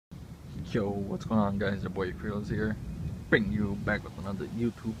Yo, what's going on, guys? Your boy Fearless here, bringing you back with another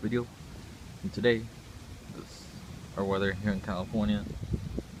YouTube video. And today, this is our weather here in California.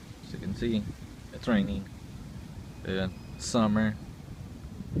 As you can see, it's raining and summer.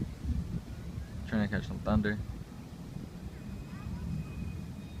 Trying to catch some thunder.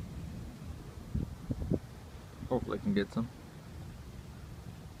 Hopefully I can get some.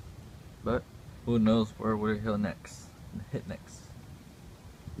 But who knows where we'll hit next.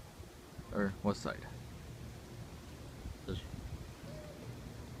 Or what side?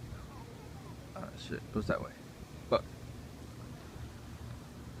 Shit, goes that way. But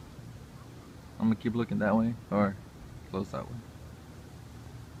I'm gonna keep looking that way or close that way.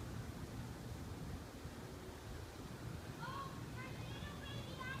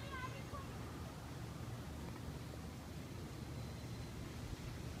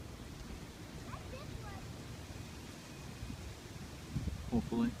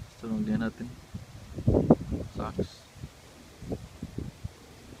 Hopefully, still don't get nothing. Sucks.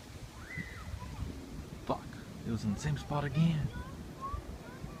 Fuck, it was in the same spot again.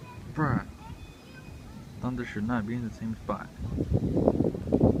 Bruh. Thunder should not be in the same spot. You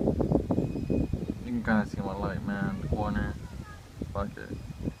can kinda see my light, man. The corner. Fuck it.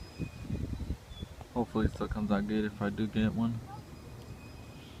 Hopefully it still comes out good if I do get one.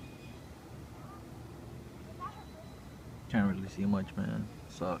 Can't really see much, man.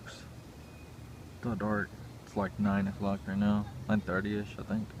 Sucks. It's dark. It's like 9 o'clock right now. 9:30ish, I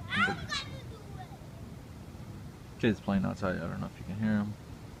think. Kids playing outside. I don't know if you can hear them.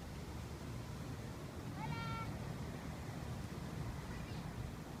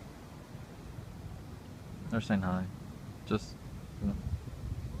 They're saying hi. Just, you know.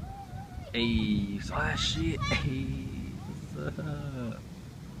 Hey, saw that shit. Hey, what's up?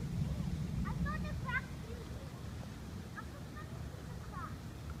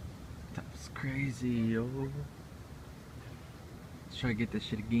 That's crazy, yo. Let's try to get this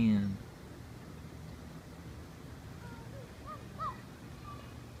shit again.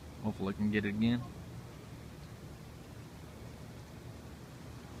 Hopefully I can get it again.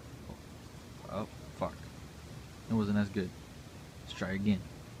 Oh, fuck. It wasn't as good. Let's try again.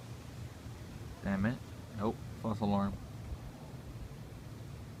 Damn it. Nope. False alarm.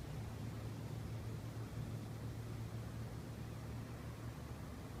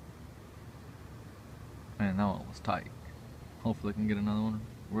 Man, that one was tight. Hopefully I can get another one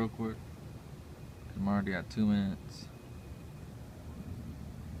real quick. I'm already at 2 minutes.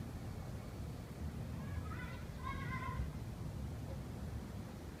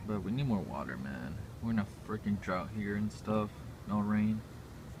 But we need more water, man. We're in a freaking drought here and stuff. No rain.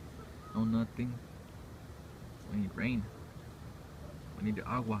 No nothing. We need rain. We need the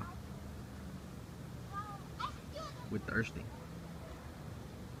agua. We're thirsty.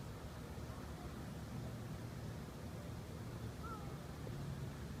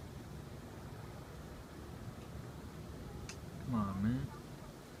 Come on, man.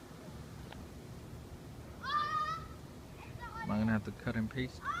 Am I gonna have to cut and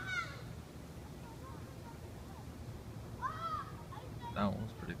paste? That one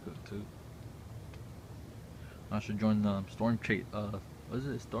was pretty good too. I should join the what is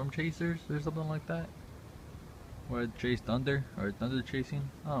it, Storm Chasers or something like that? Where I chase thunder or thunder chasing?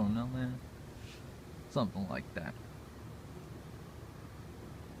 I don't know, man. Something like that.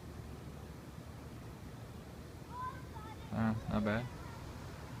 Not bad.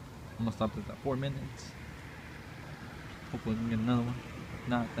 I'm gonna stop this at 4 minutes. Hopefully we can get another one. If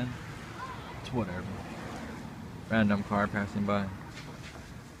not, then it's whatever. Random car passing by.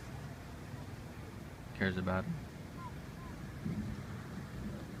 Cares about it.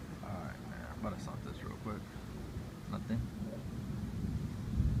 Alright, man. I'm about to stop this real quick. Nothing.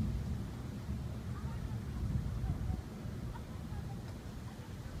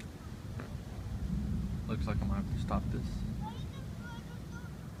 Looks like I'm gonna have to stop this.